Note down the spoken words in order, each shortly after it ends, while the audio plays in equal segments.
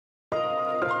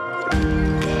Hi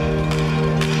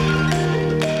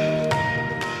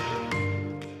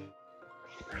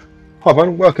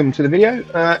everyone, welcome to the video.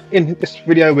 In this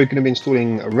video we're going to be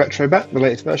installing RetroBat, the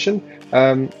latest version.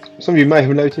 Some of you may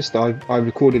have noticed I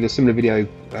recorded a similar video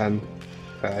a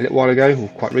little while ago, or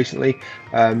quite recently.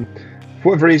 For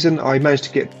whatever reason I managed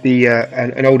to get the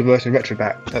an older version of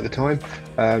RetroBat at the time,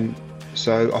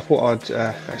 so I thought I'd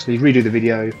actually redo the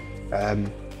video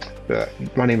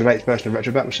running the latest version of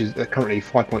RetroBat, which is currently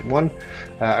 5.1. And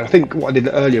I think what I did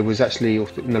earlier was actually,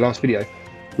 in the last video,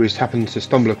 we just happened to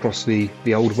stumble across the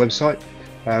old website,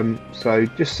 so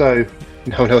just so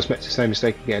no one else makes the same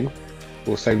mistake again,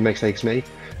 or same mistake as me,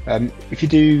 if you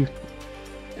do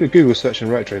a Google search on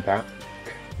RetroBat,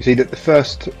 you see that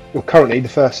currently the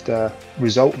first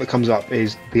result that comes up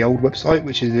is the old website,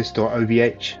 which is this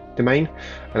 .ovh domain,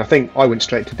 and I think I went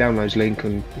straight to downloads link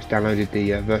and just downloaded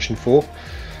the version 4.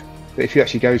 But if you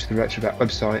actually go to the RetroBat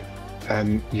website,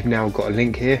 you've now got a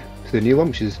link here to the new one,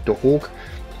 which is .org,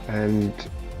 and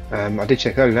I did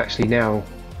check earlier, and actually now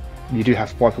you do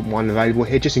have 5.1 available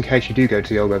here, just in case you do go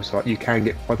to the old website. You can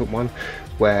get 5.1,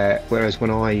 whereas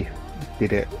when I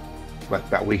did it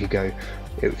about a week ago,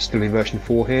 it was still in version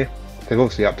 4 here. They've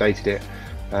obviously updated it,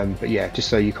 but yeah, just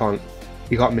so you can't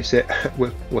miss it,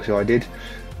 what I did.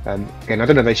 Again, I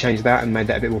don't know if they changed that and made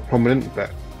that a bit more prominent, but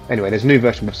anyway, there's a new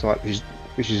version of the site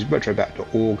which is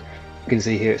retrobat.org. You can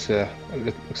see here it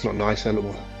looks a lot nicer,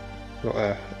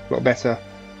 a lot better.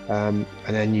 And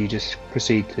then you just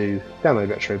proceed to download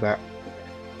RetroBat.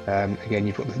 Again,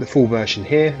 you've got the full version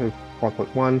here of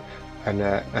 5.1 and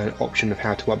an option of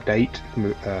how to update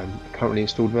from a currently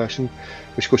installed version,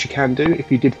 which of course you can do. If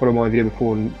you did follow my video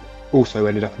before and also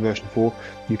ended up in version 4,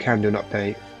 you can do an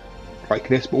update like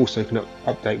this, but also can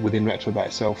update within RetroBat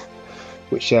itself,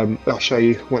 which I'll show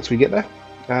you once we get there.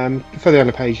 Further down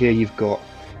the page here, you've got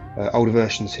older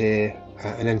versions here,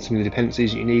 and then some of the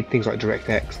dependencies that you need, things like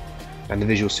DirectX and the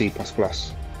Visual C++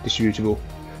 distributable,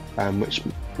 which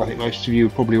I think most of you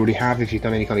probably already have if you've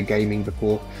done any kind of gaming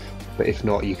before, but if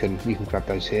not, you can grab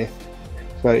those here.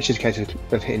 So it's just a case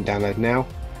of hitting download now.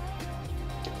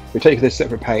 We'll take you to this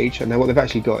separate page, and then what they've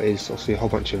actually got is obviously a whole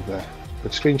bunch of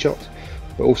screenshots,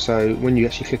 but also when you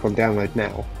actually click on download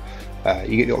now,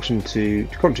 you get the option to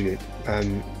contribute.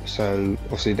 So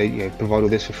obviously they provide all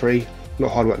this for free. A lot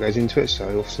of hard work goes into it,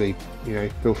 so obviously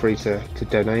feel free to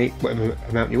donate whatever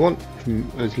amount you want,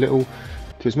 from as little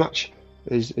to as much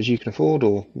as you can afford,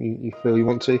 or you feel you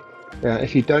want to.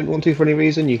 If you don't want to for any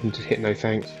reason, you can just hit no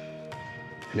thanks,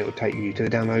 and it will take you to the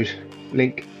download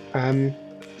link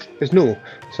as normal.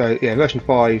 So yeah, version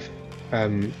 5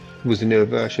 was the newer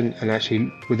version, and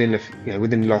actually within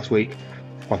the last week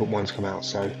 5.1's come out.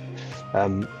 So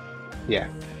yeah,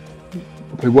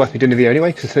 probably worth me doing the video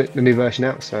anyway to set the new version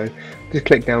out. So just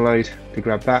click download to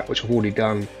grab that, which I've already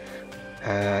done,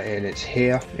 and it's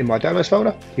here in my downloads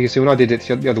folder. You can see when I did it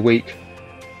the other week,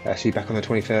 actually back on the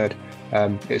 23rd,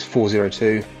 it's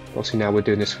 402. Obviously now we're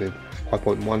doing this with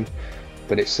 5.1,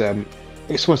 but it's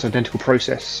almost an identical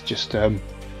process, just a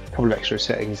couple of extra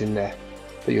settings in there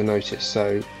that you'll notice.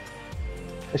 So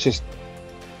let's just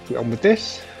get on with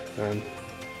this.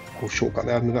 Whole shortcut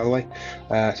there, I've moved out of the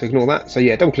way, so ignore that. So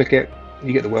yeah, double click it,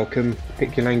 you get the welcome,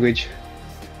 pick your language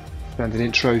and an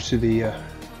intro to the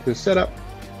setup.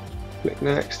 Click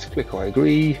next, click I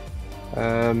agree,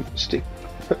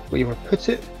 put where you want to put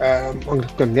it. I'm going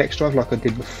to go in the X drive like I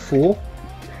did before.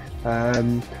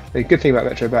 The good thing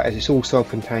about RetroBat is it's all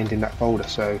self-contained in that folder,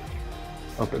 so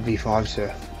I'll put v5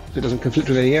 so it doesn't conflict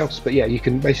with anything else. But yeah, you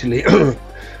can basically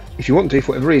if you want to,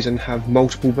 for whatever reason, have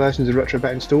multiple versions of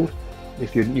RetroBat installed.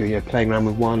 If you're playing around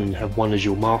with one and have one as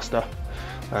your master,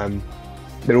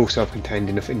 they're all self-contained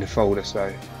in the folder,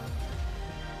 so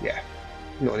yeah,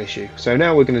 not an issue. So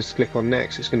now we're going to click on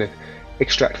next. It's going to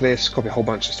extract this, copy a whole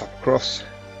bunch of stuff across.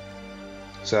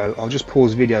 So I'll just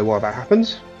pause the video while that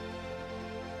happens,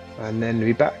 and then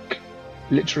be back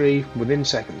literally within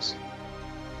seconds.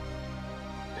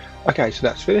 Okay, so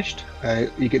that's finished.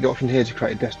 You get the option here to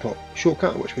create a desktop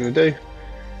shortcut, which we're going to do,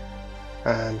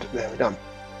 and there we're done.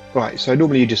 Right, so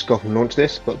normally you just go off and launch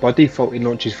this, but by default it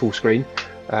launches full screen.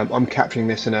 I'm capturing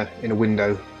this in a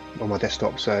window on my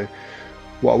desktop, so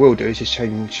what I will do is just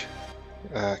change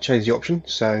the option.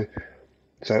 So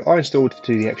I installed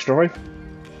to the X drive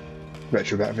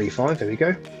RetroBat v5. There we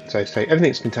go. So say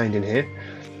everything's contained in here.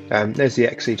 There's the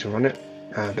exe to run it,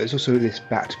 but there's also this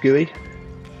bat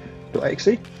GUI.exe.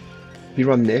 If you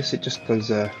run this, it just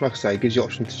does, like I say, it gives you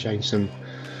option to change some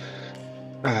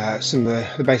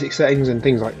of the basic settings and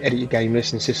things like edit your game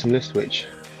list and system list, which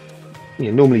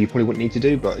normally you probably wouldn't need to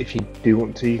do, but if you do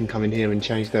want to, you can come in here and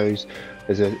change those.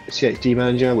 There's a CHD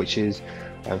manager, which is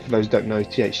For those who don't know,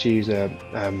 THG is a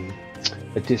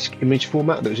disk image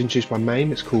format that was introduced by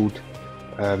MAME. It's called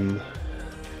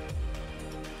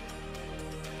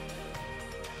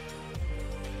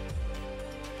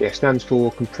it stands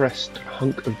for compressed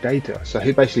hunk of data. So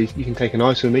basically you can take an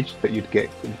ISO image that you'd get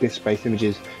disk-based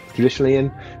images traditionally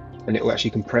in, and it will actually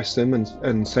compress them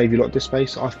and save you a lot of disk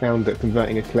space. I found that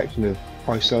converting a collection of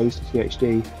ISOs to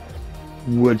THD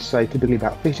would save typically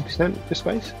about 50% disk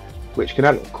space, which can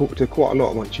add up to quite a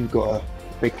lot once you've got a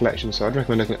big collection. So I'd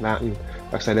recommend looking at that, and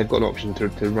like I say, they've got an option to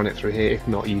run it through here. If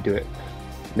not, you do it.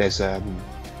 There's an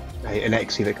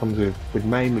exe that comes with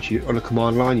MAME, which you, on a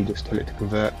command line, you just tell it to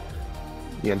convert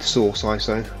the source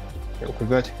ISO, it will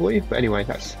convert it for you. But anyway,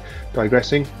 that's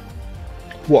digressing.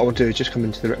 What I want to do is just come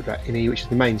into the RetroBat INI, which is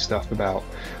the main stuff about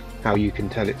how you can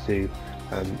tell it to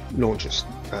launch it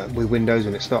with Windows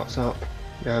when it starts up,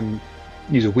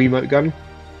 use a Wiimote gun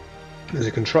as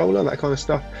a controller, that kind of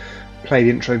stuff. Play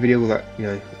the intro video with that,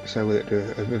 so with it do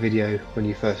a video when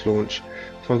you first launch.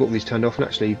 So I've got all these turned off, and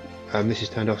actually this is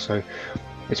turned off, so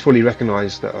it's fully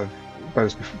recognised that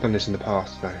I've done this in the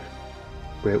past, so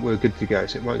we're good to go.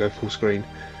 So it might go full screen,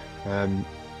 and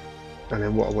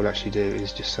then what I will actually do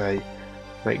is just say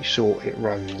make sure it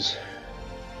runs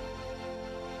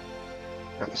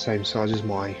at the same size as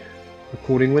my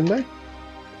recording window,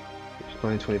 which is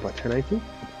 920 by 1080.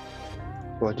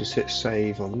 So I just hit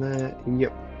save on there.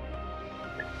 Yep.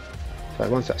 So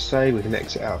once that's saved, we can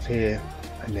exit out of here,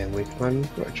 and then we can run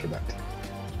RetroBat.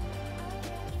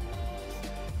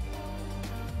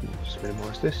 Just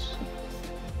minimise this.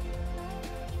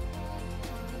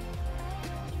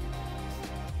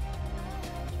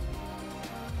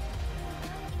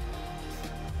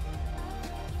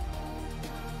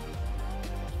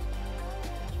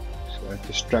 So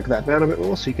just drag that down a bit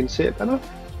more so you can see it better.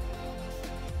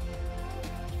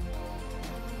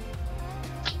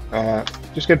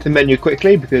 Just go to the menu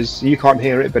quickly because you can't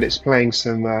hear it, but it's playing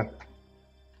some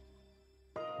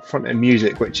front end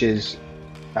music, which is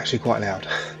actually quite loud.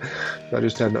 So I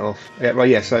just turned it off. Yeah, right,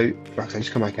 yeah, so like I say,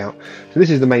 just come back out. So this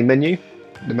is the main menu,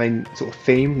 the main sort of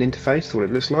theme and interface, what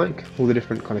it looks like, all the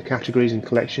different kind of categories and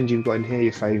collections you've got in here,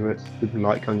 your favourites, the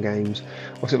light gun games.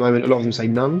 Also at the moment, a lot of them say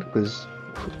none because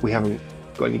we haven't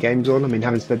got any games on. I mean,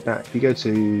 having said that, if you go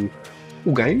to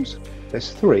all games,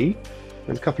 there's 3.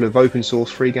 There's a couple of open source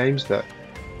free games that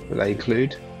they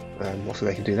include. Also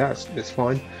they can do that, that's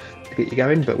fine to get you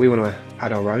going, but we want to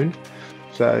add our own.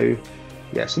 So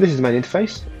yeah, so this is the main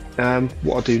interface.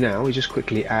 What I'll do now is just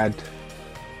quickly add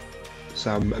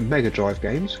some Mega Drive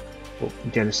games, or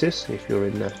Genesis if you're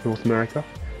in North America.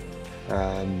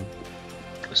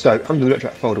 So under the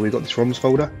RetroBat folder we've got this ROMs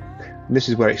folder, and this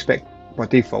is where by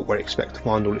default where I expect to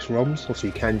find all its ROMs. Also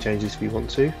you can change this if you want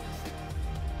to,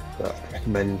 but I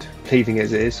recommend leaving it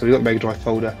as it is. So we've got the Mega Drive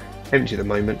folder, empty at the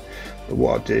moment, but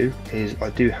what I'll do is I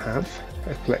do have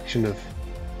a collection of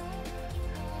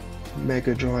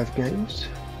Mega Drive games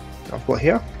I've got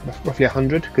here, roughly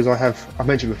 100, because I've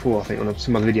mentioned before, I think on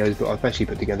some other videos, but I've basically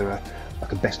put together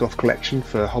like a best of collection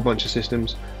for a whole bunch of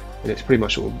systems, and it's pretty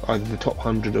much either the top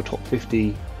 100 or top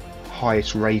 50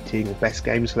 highest rating or best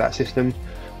games for that system.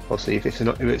 Obviously if it's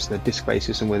a disc-based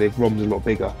system where the ROMs are a lot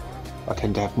bigger, I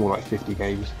tend to have more like 50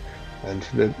 games, and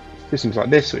for the systems like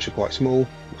this, which are quite small,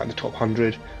 like the top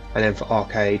 100, and then for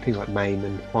arcade, things like MAME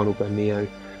and Final Burn Neo,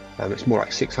 it's more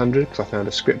like 600, because I found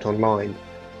a script online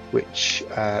which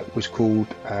was called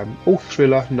All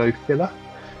Thriller No Filler,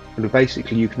 and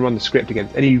basically you can run the script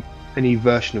against any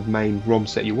version of MAME ROM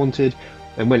set you wanted,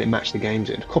 and when it matched the games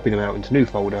it would copy them out into a new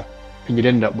folder, and you'd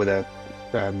end up with a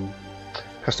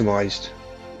customized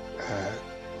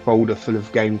folder full of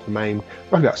games for MAME,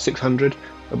 roughly about 600,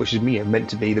 which is meant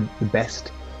to be the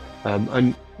best.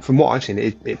 And from what I've seen,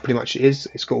 it pretty much is.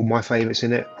 It's got all my favourites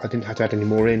in it. I didn't have to add any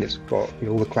more in. It's got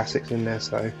all the classics in there.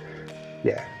 So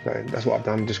yeah, so that's what I've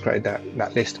done. Just created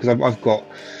that list because I've got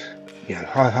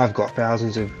I've got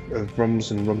thousands of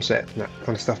ROMs and ROM sets and that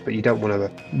kind of stuff. But you don't want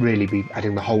to really be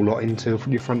adding the whole lot into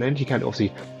your front end. You can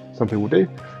obviously, some people do,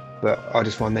 but I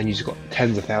just find then you've got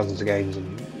tens of thousands of games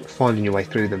and finding your way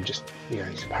through them just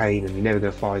it's a pain, and you're never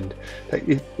going to find.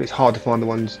 It's hard to find the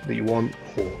ones that you want,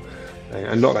 or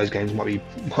a lot of those games might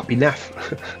be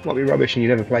naff, might be rubbish, and you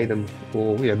never play them,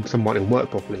 or some might even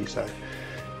work properly. So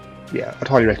yeah, I'd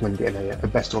highly recommend getting a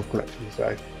best of collection.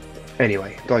 So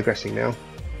anyway, digressing now.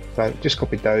 So just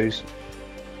copied those.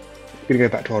 We're going to go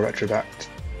back to our RetroBat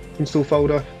install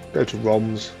folder, go to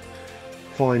ROMs,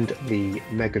 find the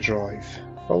Mega Drive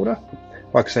folder.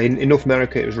 Like I say, in North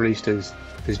America it was released as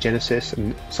Genesis,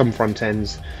 and some front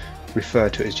ends refer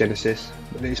to it as Genesis,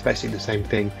 but it's basically the same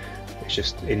thing. It's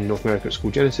just in North America it's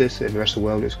called Genesis, in the rest of the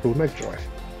world it's called Mega Drive.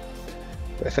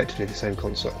 but effectively the same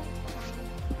console.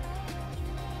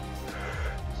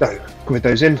 So with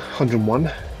those in,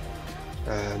 101.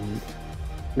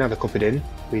 Now they're copied in,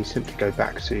 we simply go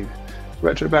back to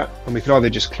RetroBat, and we can either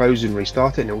just close and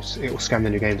restart it, and it will scan the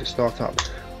new games at startup,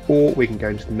 or we can go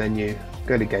into the menu,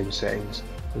 go to game settings,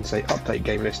 and say update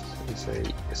game list, and say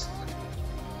yes,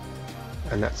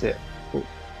 and that's it. Oh,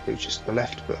 it was just the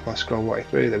left, but if I scroll right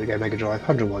through, there we go, Mega Drive,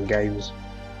 101 games,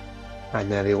 and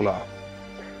there they all are.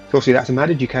 So obviously that's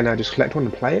added, you can now just collect one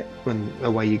and play it, and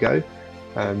away you go.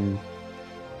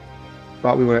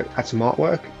 But we want to add some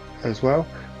artwork as well.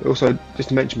 But also, just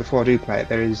to mention before I do play it,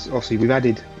 there is obviously we've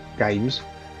added games.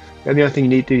 The only other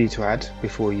thing you do need to add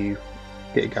before you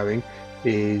get it going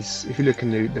is, if you look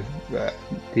in the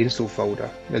install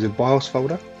folder, there's a BIOS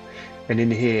folder, and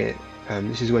in here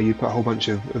this is where you put a whole bunch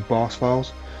of BIOS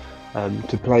files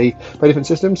to play different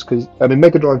systems. Because I mean,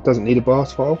 Mega Drive doesn't need a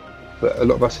BIOS file, but a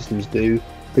lot of our systems do.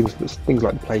 Things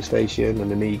like the PlayStation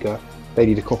and Amiga, they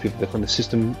need a copy of the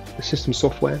system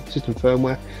software, system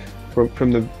firmware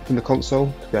from the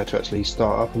console to be able to actually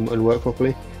start up and work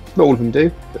properly. Not all of them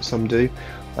do, but some do.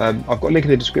 I've got a link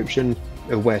in the description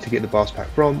of where to get the BIOS pack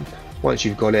from. Once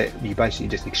you've got it, you basically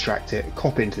just extract it,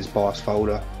 copy it into this BIOS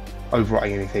folder,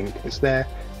 overwriting anything that's there,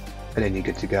 and then you're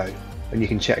good to go. And you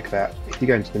can check that if you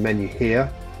go into the menu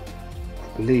here.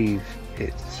 I believe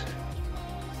it's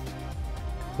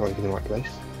in the right place.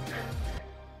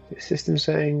 It's system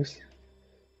settings.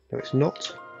 No, it's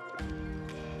not.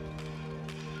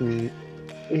 It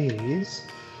is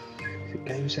it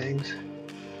game settings?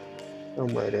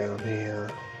 Somewhere down here.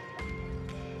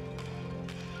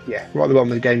 Yeah, right at the bottom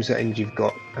of the game settings, you've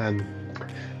got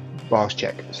BIOS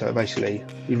check. So basically,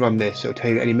 you run this, it'll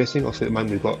tell you any missing. Obviously, at the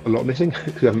moment we've got a lot missing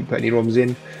because we haven't put any ROMs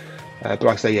in. But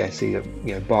like I say, yeah, see,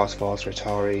 BIOS files for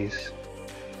Ataris,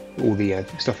 all the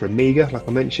stuff for Amiga, like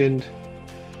I mentioned.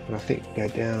 And I think go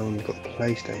down, you've got the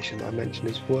PlayStation that I mentioned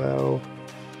as well.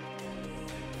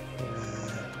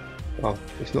 Oh,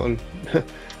 it's not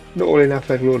not all in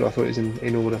alphabetical order. I thought it was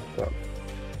in order, but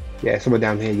yeah, somewhere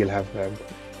down here you'll have, like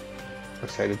I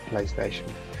say, the PlayStation,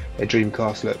 a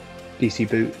Dreamcast. Look, DC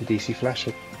boot and DC flash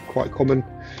are quite common.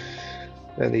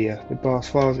 They're the BIOS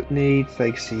files it needs,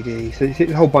 Sega CD. So you see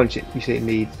a whole bunch you see it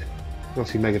needs.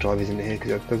 Obviously Mega Drive isn't here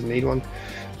because it doesn't need one,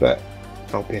 but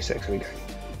PSX, there we go.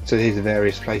 So here's the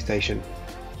various PlayStation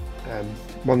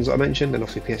ones that I mentioned, and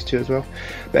obviously PS2 as well.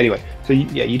 But anyway, so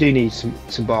yeah, you do need some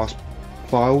BIOS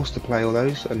files to play all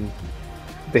those, and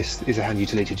this is a hand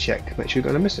utility to check, make sure you've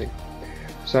got no missing.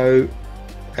 So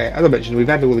as I mentioned, we've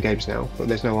added all the games now, but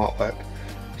there's no artwork.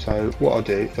 So what I'll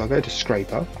do is I'll go to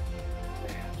Scraper,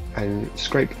 and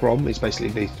Scrape From is basically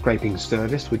the scraping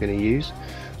service we're going to use.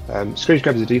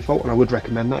 ScreenScraper is a default, and I would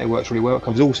recommend that. It works really well. It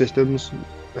covers all systems,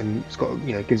 and it's got,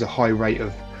 gives a high rate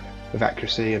of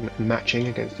accuracy and matching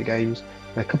against the games.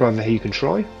 And a couple of other here you can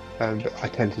try, but I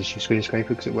tend to just use ScreenScraper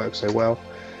because it works so well.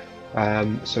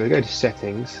 So we go to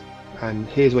settings, and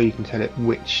here's where you can tell it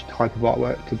which type of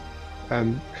artwork to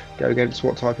go against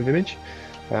what type of image.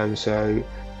 So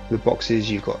the boxes,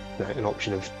 you've got an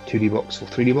option of 2D box or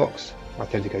 3D box. I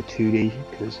tend to go 2D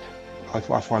because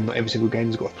I find not every single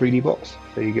game's got a 3D box,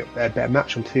 so you get a better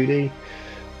match on 2D.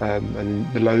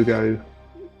 And the logo,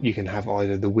 you can have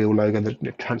either the wheel logo,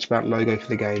 the transparent logo for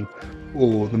the game,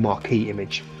 or the marquee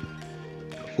image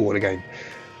for the game.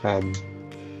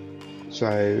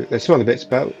 So there's some other bits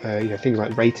about things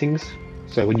like ratings.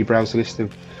 So when you browse the list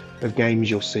of games,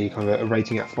 you'll see kind of a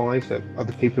rating at 5 that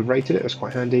other people have rated it. That's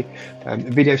quite handy.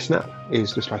 Video snap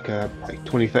is just like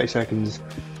 20-30 seconds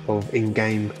of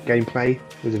in-game gameplay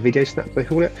with a video snap, they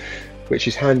call it, which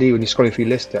is handy when you're scrolling through your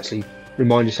list to actually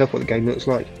remind yourself what the game looks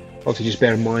like. Also, just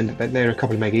bear in mind that they're a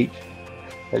couple of meg each,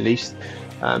 at least,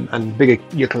 and the bigger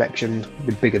your collection,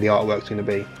 the bigger the artwork's going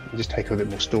to be. You just take a bit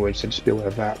more storage, so just be aware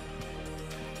of that.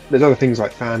 There's other things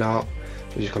like fan art,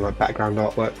 which is kind of like background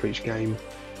artwork for each game.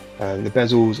 The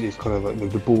bezels is kind of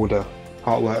like the border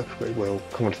artwork, but we'll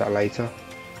come on to that later.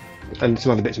 And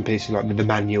some other bits and pieces like the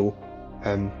manual.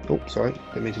 Oh, sorry,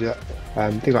 didn't mean to do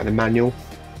that. Things like the manual,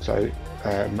 so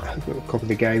a copy of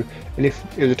the game, and if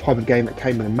it was a type of game that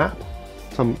came with a map,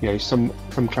 some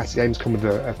classic games come with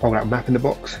a fold out map in the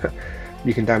box.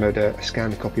 You can download a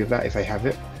scanned copy of that if they have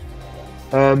it.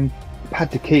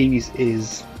 Pad to keys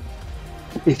is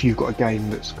if you've got a game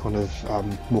that's kind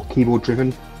of more keyboard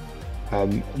driven,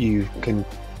 you can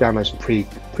download some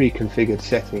pre-configured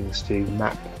settings to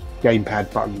map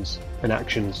gamepad buttons and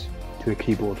actions to a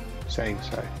keyboard setting,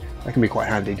 so that can be quite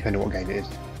handy depending on what game it is.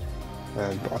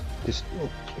 But I just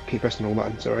keep pressing all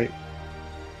buttons, sorry.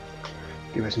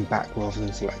 Give it some back rather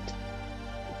than select.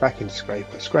 Back into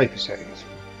Scraper settings.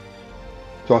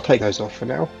 So I'll take those off for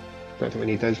now. don't think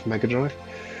we need those for Mega Drive.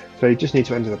 So you just need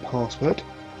to enter the password.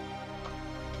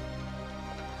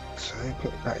 So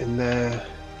put that in there.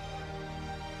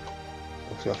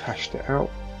 Obviously I've hashed it out,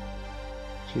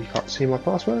 so you can't see my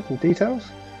password and details.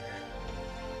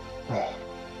 Oh,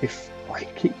 if I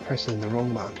keep pressing the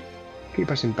wrong button, keep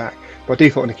pressing back. By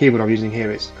default on the keyboard I'm using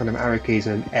here, it's kind of arrow keys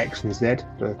and X and Z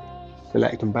for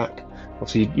select and back.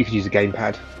 Obviously you could use a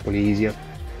gamepad, probably easier,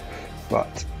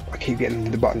 but I keep getting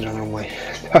the buttons the wrong way.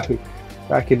 So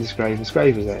back into Scraper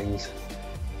settings,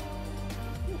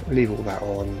 leave all that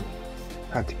on,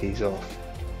 add the keys off,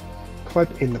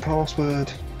 type in the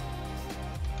password,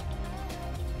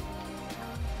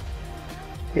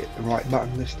 hit the right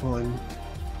button this time,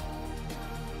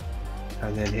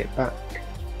 and then hit back.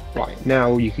 Right,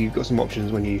 now you've got some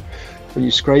options when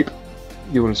you scrape.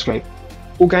 You want to scrape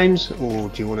all games, or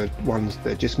do you want ones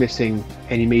that are just missing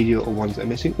any media, or ones that are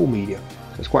missing all media?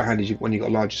 So it's quite handy when you've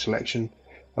got a larger selection.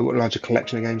 I've got a larger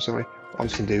collection of games, sorry. I'm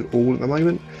just going to do all at the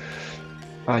moment.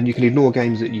 And you can ignore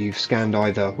games that you've scanned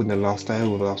either within the last day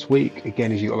or the last week.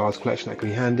 Again, if you've got a large collection, that can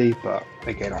be handy, but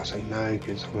again, I say no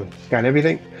because I'm going to scan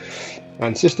everything.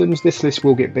 And systems, this list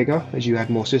will get bigger as you add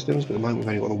more systems, but at the moment we've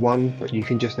only got the one, but you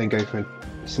can just then go through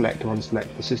and select or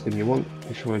unselect the system you want,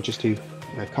 if you want to just do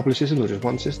a couple of systems or just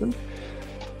one system.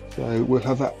 So we'll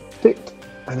have that picked,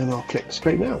 and then I'll click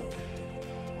Scrape Now.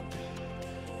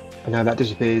 And now that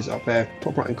disappears up there,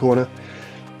 top right hand corner,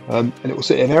 and it will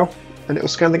sit here now, and it will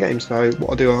scan the game. So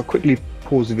what I'll do, I'll quickly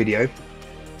pause the video,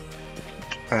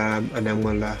 and then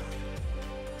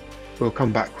we'll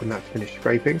come back when that's finished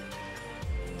scraping.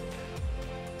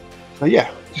 So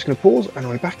yeah, just going to pause, and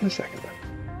I'll be back in a second.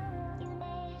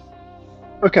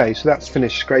 Okay, so that's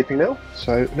finished scraping now.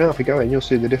 So now if we go in, you'll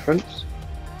see the difference.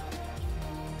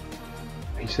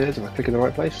 He says, if I click in the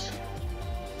right place.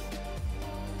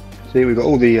 See, we've got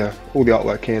all the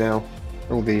artwork here now,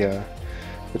 all the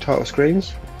title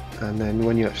screens, and then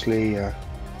when you actually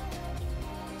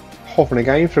hover in a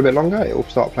game for a bit longer, it will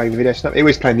start playing the video snap. It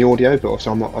was playing the audio, but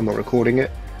also I'm not recording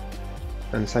it.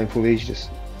 And the same for these,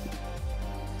 just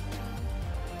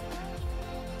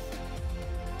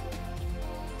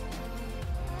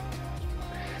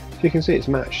so you can see it's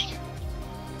matched.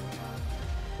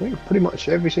 I think pretty much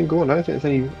every single one. I don't think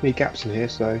there's any gaps in here,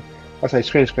 so I'd say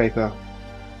ScreenScraper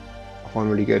I find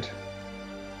really good.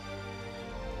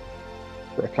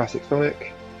 Bit of classic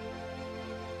Sonic.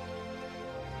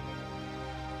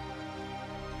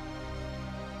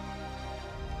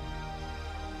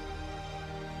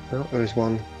 Oh, there's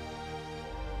one.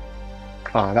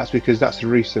 Ah, that's because that's a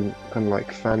recent kind of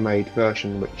like fan-made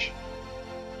version, which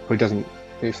probably doesn't.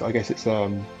 I guess it's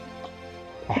a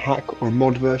hack or a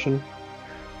mod version.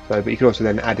 So, but you can also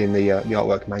then add in the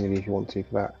artwork manually if you want to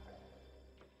for that.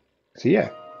 So yeah,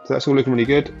 so that's all looking really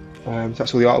good. So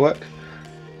that's all the artwork.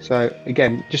 So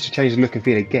again, just to change the look and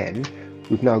feel again,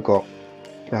 we've now got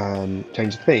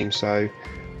change the theme. So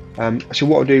actually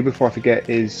what I'll do before I forget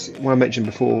is, when I mentioned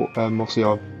before, obviously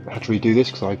I've had to redo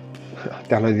this because I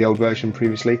downloaded the old version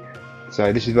previously.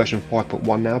 So this is version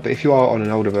 5.1 now, but if you are on an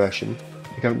older version,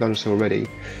 if you haven't done this already,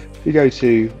 you go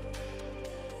to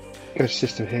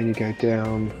system here and you go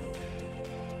down.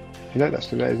 You know, that's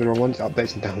the wrong one, it's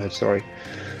updates and downloads, sorry.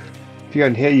 If you go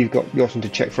in here, you've got the option to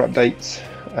check for updates.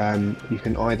 You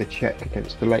can either check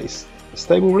against the latest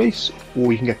stable release,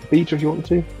 or you can get the beta if you want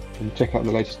to, and check out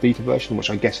the latest beta version, which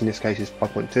I guess in this case is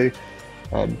 5.2.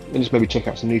 And just maybe check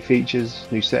out some new features,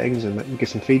 new settings, and get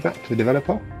some feedback to the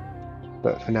developer.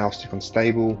 But for now, stick on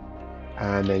stable,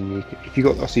 and then if you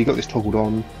got this toggled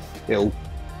on, it'll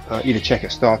either check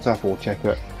at startup or check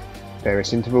at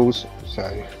various intervals.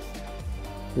 So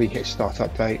we hit start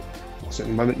update. What's at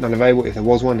the moment none available. If there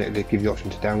was one, it'll give you the option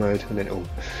to download, and then it'll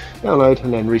download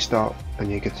and then restart,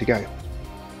 and you're good to go.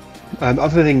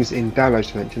 Other things in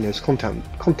downloads to mention, there's content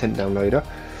downloader,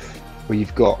 where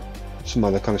you've got some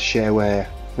other kind of shareware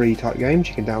free type games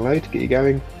you can download to get you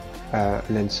going,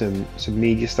 and then some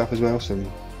media stuff as well, some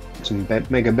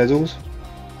mega bezels.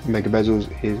 Mega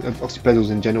bezels is obviously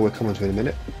bezels in general, we'll come on to in a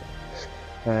minute.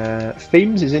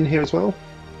 Themes is in here as well.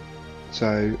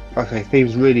 So okay,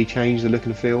 themes really change the look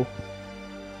and feel.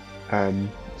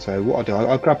 So what I'll do,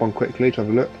 I'll grab one quickly to have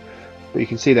a look, but you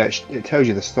can see that it tells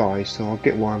you the size, so I'll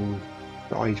get one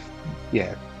that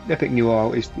Epic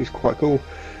Noir is quite cool.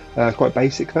 Quite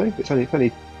basic though, it's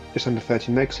only just under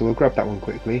 30 meg, so we'll grab that one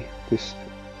quickly. This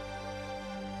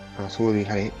so already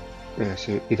had it. Yeah,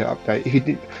 so either update. If you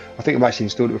did, I think I've actually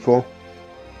installed it before.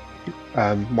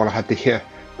 While I had the because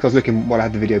I was looking while I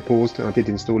had the video paused, and I did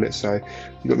install it. So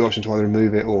you got the option to either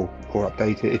remove it or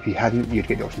update it. If you hadn't, you'd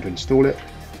get the option to install it.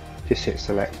 Just hit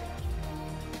select,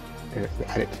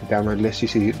 add it to the download list. You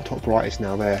see the top right is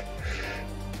now there.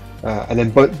 And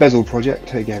then bezel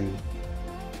project again.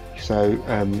 So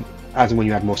as and when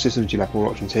you add more systems, you'll have more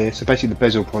options here. So basically, the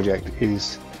bezel project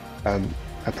is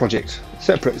a project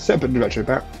separate to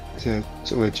RetroBat. It's a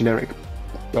sort of a generic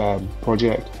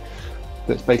project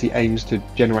that basically aims to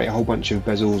generate a whole bunch of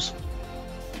bezels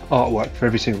artwork for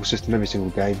every single system, every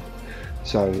single game.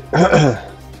 So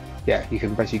yeah, you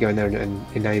can basically go in there and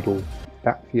enable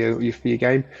that for your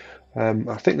game.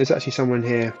 I think there's actually someone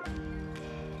here.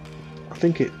 I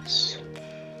think it's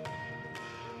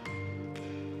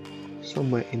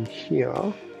somewhere in here.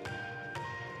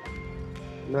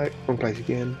 No, wrong place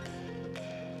again.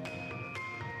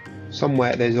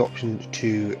 Somewhere there's options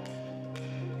to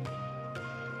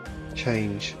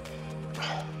change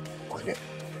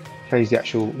the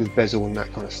actual bezel and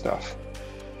that kind of stuff,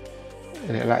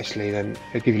 and it'll actually then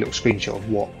give you a little screenshot of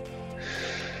what.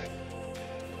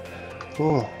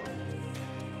 Oh,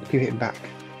 keep hitting back.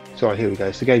 Sorry, here we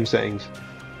go. So game settings.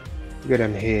 You go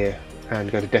down here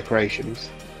and go to decorations.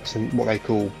 That's what they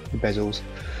call the bezels.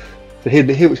 So here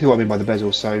what I mean by the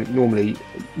bezels. So normally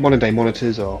modern day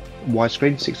monitors are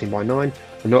widescreen, 16:9.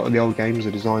 A lot of the old games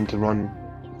are designed to run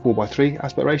 4:3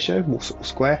 aspect ratio, more sort of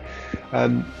square.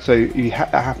 So if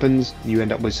that happens, you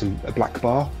end up with a black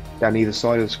bar down either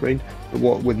side of the screen. But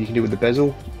what you can do with the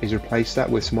bezel is replace that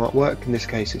with some artwork. In this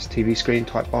case, it's TV screen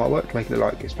type artwork to make it look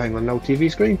like it's playing on an old TV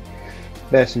screen.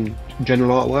 There's some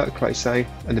general artwork, like I say,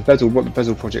 and the bezel. What the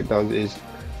bezel project does is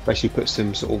basically put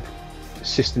some sort of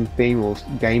system theme or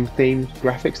game theme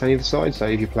graphics on either side. So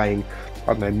if you're playing, I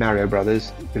don't know, Mario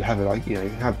Brothers, you'll have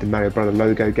have the Mario Brother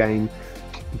logo game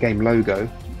logo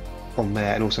on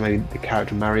there, and also maybe the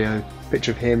character Mario,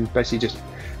 picture of him, basically just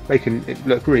making it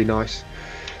look really nice.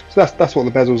 So that's what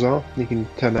the bezels are. You can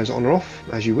turn those on or off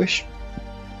as you wish.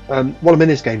 While I'm in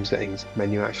this game settings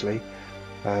menu, actually,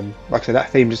 like I said, that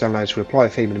theme just downloads. We'll apply a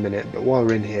theme in a minute, but while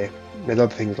we're in here, there's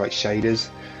other things like shaders.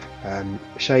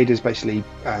 Shaders basically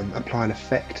apply an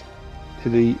effect to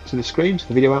the screen, to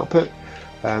the video output.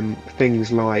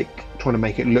 Things like trying to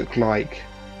make it look like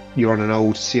you're on an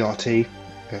old CRT,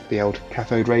 the old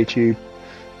cathode ray tube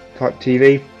type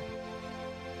TV.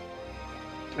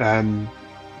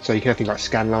 So you can have things like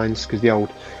scan lines, because the old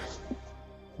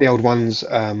ones,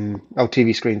 old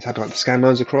TV screens had like the scan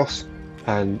lines across,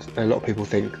 and a lot of people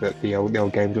think that the old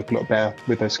games look a lot better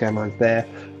with those scan lines there.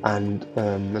 And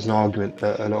there's an argument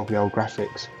that a lot of the old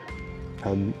graphics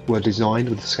were designed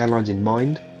with the scan lines in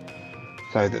mind,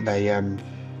 so that they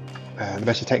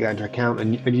basically take that into account.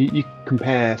 And you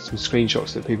compare some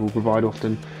screenshots that people provide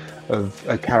often of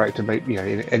a character,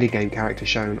 any game character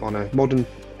shown on a modern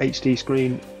HD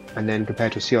screen, and then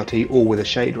compared to a CRT, or with a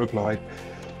shader applied.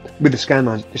 With the scan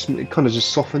lines, it kind of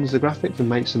just softens the graphics and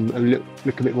makes them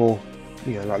look a bit more,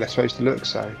 like they're supposed to look.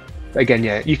 So again,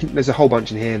 yeah, there's a whole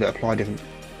bunch in here that apply different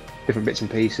bits and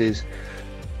pieces.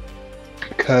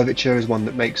 Curvature is one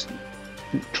that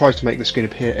tries to make the screen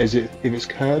appear as if it's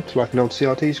curved, like an old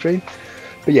CRT screen.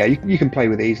 But yeah, you can play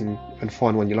with these and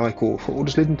find one you like, or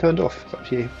just leave them turned off. It's up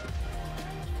to you.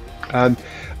 And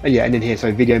yeah, and in here,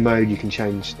 so video mode, you can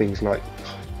change things like,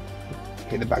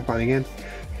 hit the back button again.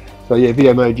 So yeah,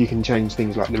 video mode, you can change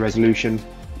things like the resolution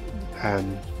that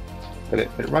it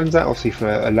runs at. Obviously, for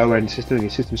a lower end system, if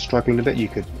your system's struggling a bit, you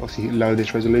could obviously lower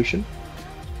this resolution.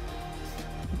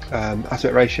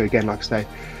 Aspect ratio, again, like I say,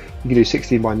 you can do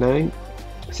 16:9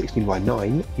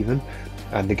 even,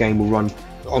 and the game will run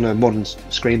on a modern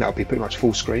screen. That will be pretty much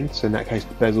full screen. So in that case,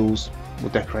 the bezels or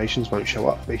decorations won't show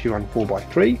up. But if you run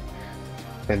 4:3,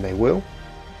 then they will.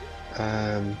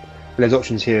 There's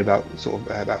options here about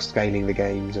about scaling the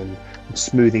games and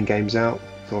smoothing games out.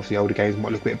 So obviously older games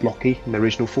might look a bit blocky in the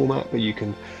original format, but you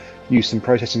can use some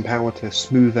processing power to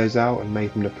smooth those out and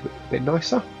make them look a bit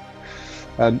nicer.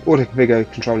 Auto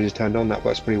configure controller is turned on. That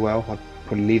works pretty well. I'd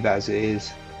probably leave that as it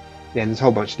is. Yeah, and there's a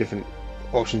whole bunch of different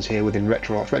options here within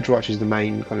RetroArch. RetroArch is the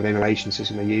main kind of emulation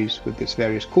system they use with its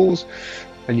various cores,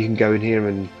 and you can go in here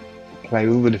and play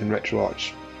with all the different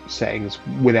RetroArch settings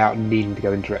without needing to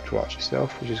go into RetroArch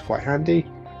yourself, which is quite handy.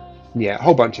 Yeah, a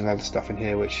whole bunch of other stuff in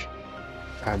here which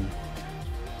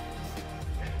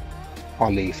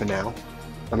I'll leave for now.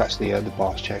 And that's the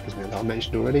BARS check, isn't it, that I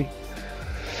mentioned already.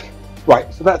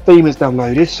 Right, so that theme is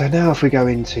downloaded. So now if we go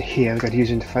into here and go to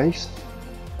user interface,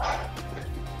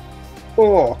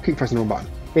 keep pressing the wrong button.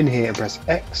 In here and press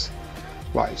X.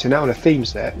 Right, so now the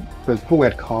theme's there. But before we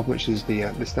had Carbon, which is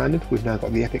the standard, we've now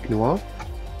got the Epic Noir.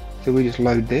 So we just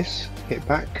load this, hit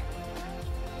back,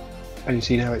 and you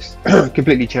see now it's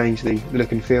completely changed the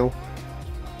look and feel.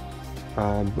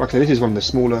 Like I said, this is one of the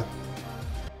smaller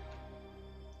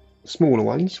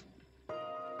ones.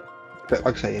 but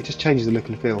like I say, it just changes the look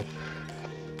and feel.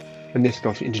 And this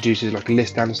stuff introduces like a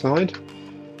list down the side,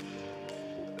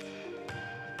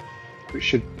 which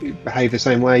should behave the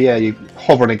same way. Yeah, you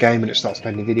hover on a game and it starts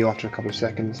playing the video after a couple of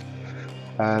seconds.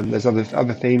 There's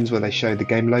other themes where they show the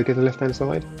game logo on the left hand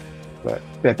side. But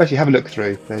yeah, basically have a look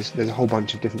through. There's a whole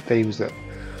bunch of different themes that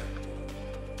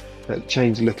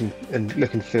change the look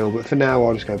and feel. But for now,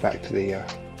 I'll just go back to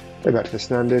the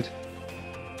standard.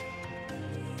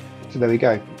 So there we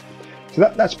go. So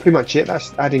that's pretty much it.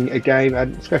 That's adding a game,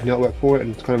 scraping the artwork for it,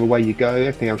 and it's kind of away you go.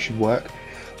 Everything else should work.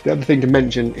 The other thing to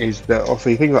mention is that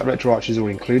obviously things like RetroArch is all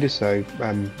included, so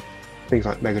things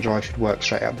like Mega Drive should work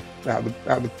straight off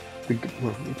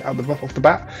the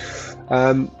bat.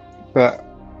 But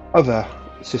other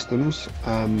systems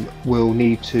will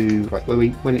need to, like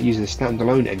when it uses a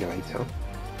standalone emulator,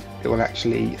 it will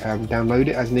actually download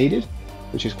it as needed,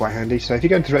 which is quite handy. So if you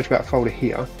go into the RetroBat folder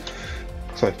here,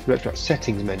 sorry, the RetroBat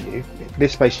settings menu,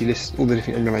 this basically lists all the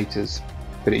different emulators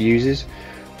that it uses.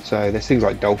 So there's things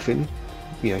like Dolphin,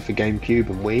 you know, for GameCube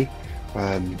and Wii,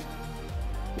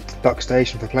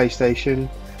 DuckStation for PlayStation,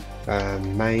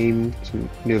 MAME, some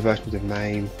newer versions of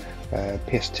MAME,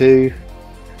 PS2,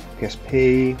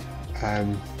 PSP.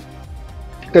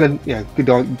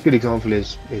 Good example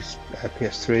is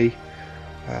PS3.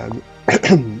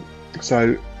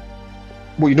 So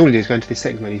what you normally do is go into this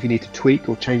settings menu if you need to tweak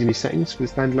or change any settings for the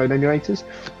standalone emulators,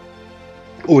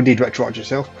 or indeed RetroArch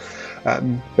itself.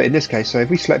 But in this case, so if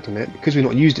we select on it, because we've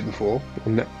not used it before,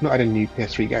 and not adding new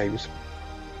PS3 games.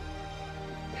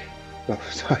 Oh,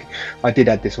 sorry, I did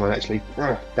add this one actually.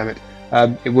 Damn it!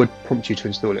 It would prompt you to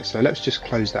install it. So let's just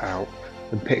close that out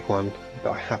and pick one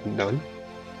that I haven't done.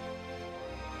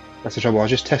 That's the trouble. I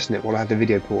was just testing it while I had the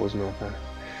video pause and all that.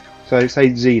 So say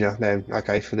Xena then.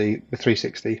 Okay, for the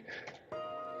 360.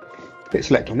 Hit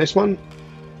select on this one,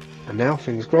 and now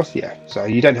fingers crossed. Yeah. So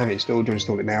you don't have it installed. You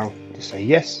install it now. Just say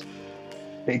yes.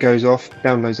 It goes off,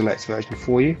 downloads the latest version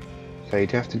for you. So you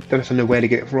don't have to know where to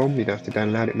get it from. You don't have to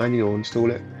download it manually or install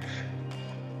it.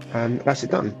 And that's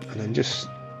it done. And then just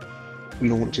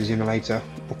launches the emulator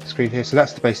off the screen here. So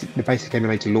that's the basic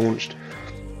emulator launched.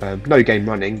 No game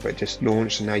running, but just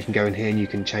launched. And now you can go in here and you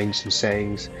can change some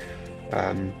settings,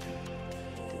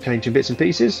 change some bits and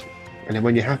pieces. And then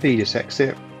when you're happy, you just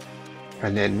exit.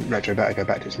 And then RetroBat will go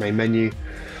back to its main menu.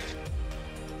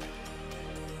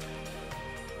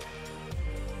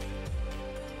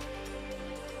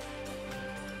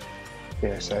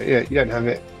 Yeah, so yeah, you don't have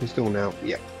it. Install now.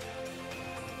 Yeah.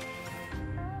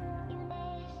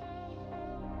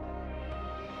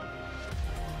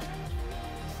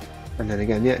 And then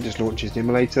again, yeah, it just launches the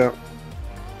emulator.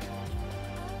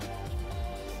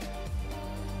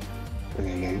 And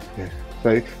there you go. Yeah.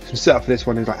 So some setup for this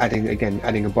one is like adding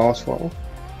a bars file,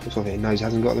 which I think it knows it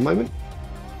hasn't got at the moment.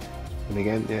 And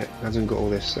again, yeah, it hasn't got all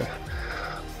these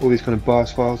kind of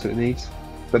bars files that it needs.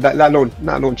 But that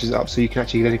launches it up, so you can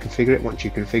actually then configure it. Once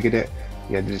you've configured it,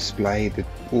 you know, the display, the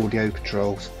audio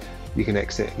controls, you can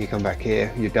exit and you come back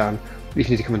here, you're done. If you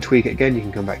need to come and tweak it again, you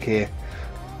can come back here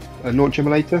and launch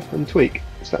emulator and tweak.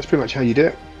 So that's pretty much how you do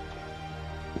it.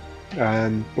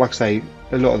 Like I say,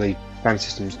 a lot of the fan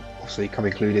systems obviously come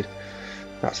included.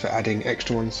 That's for adding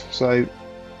extra ones. So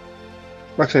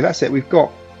like I say, that's it. We've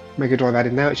got Mega Drive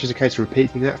added now. It's just a case of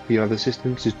repeating that for your other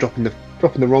systems, just dropping the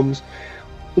ROMs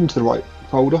into the right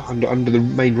folder under the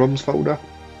main ROMs folder,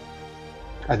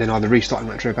 and then either restarting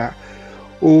RetroBat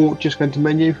or just going to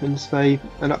menu and say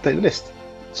and update the list.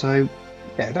 So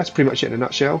yeah, that's pretty much it in a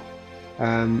nutshell.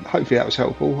 Hopefully that was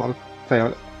helpful.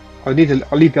 I'll leave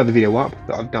the other video up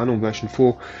that I've done on version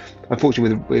 4.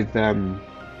 Unfortunately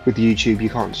with YouTube you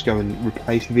can't just go and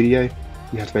replace the video.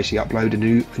 You have to basically upload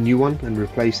a new one and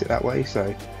replace it that way.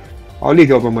 So I'll leave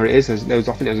the old one where it is. I think there was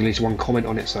at least one comment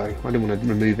on it, so I didn't want to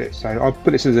remove it. So I'll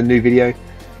put this as a new video,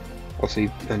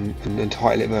 obviously, and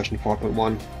title it version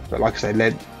 5.1. But like I say,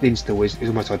 the install is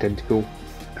almost identical.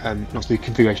 And obviously the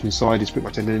configuration inside is pretty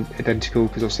much identical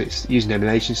because obviously it's using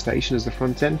Emulation Station as the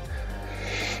front end.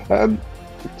 So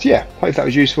yeah, hope that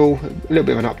was useful. A little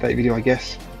bit of an update video, I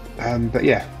guess. But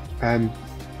yeah,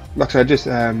 like I said, just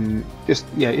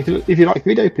yeah, if you like the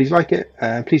video, please like it.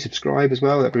 Please subscribe as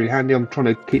well. That'd be really handy. I'm trying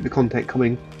to keep the content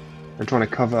coming and trying to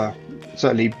cover,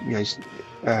 certainly, you know,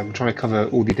 trying to cover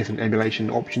all the different emulation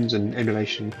options and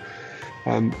emulation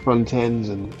front ends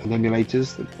and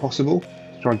emulators that possible.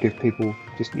 Try and give people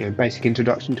just, you know, basic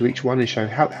introduction to each one and show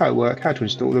how it works, how to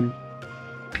install them.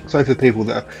 So for people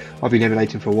that have been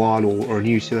emulating for a while or are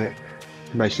new to it,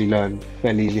 can basically learn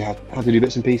fairly easily how to do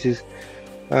bits and pieces.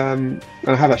 And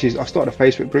I've started a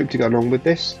Facebook group to go along with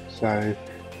this, so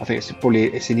I think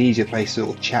it's an easier place to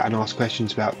sort of chat and ask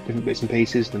questions about different bits and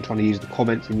pieces than trying to use the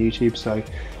comments in YouTube. So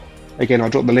again,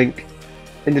 I'll drop the link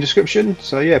in the description.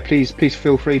 So yeah, please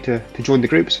feel free to join the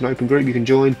group. It's an open group you can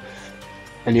join,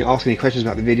 and you ask any questions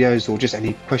about the videos or just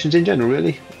any questions in general,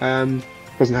 really.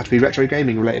 Doesn't have to be retro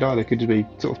gaming related either, it could just be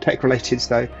sort of tech related.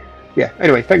 So yeah,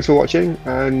 anyway, thanks for watching,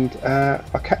 and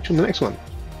I'll catch you on the next one.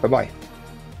 Bye bye.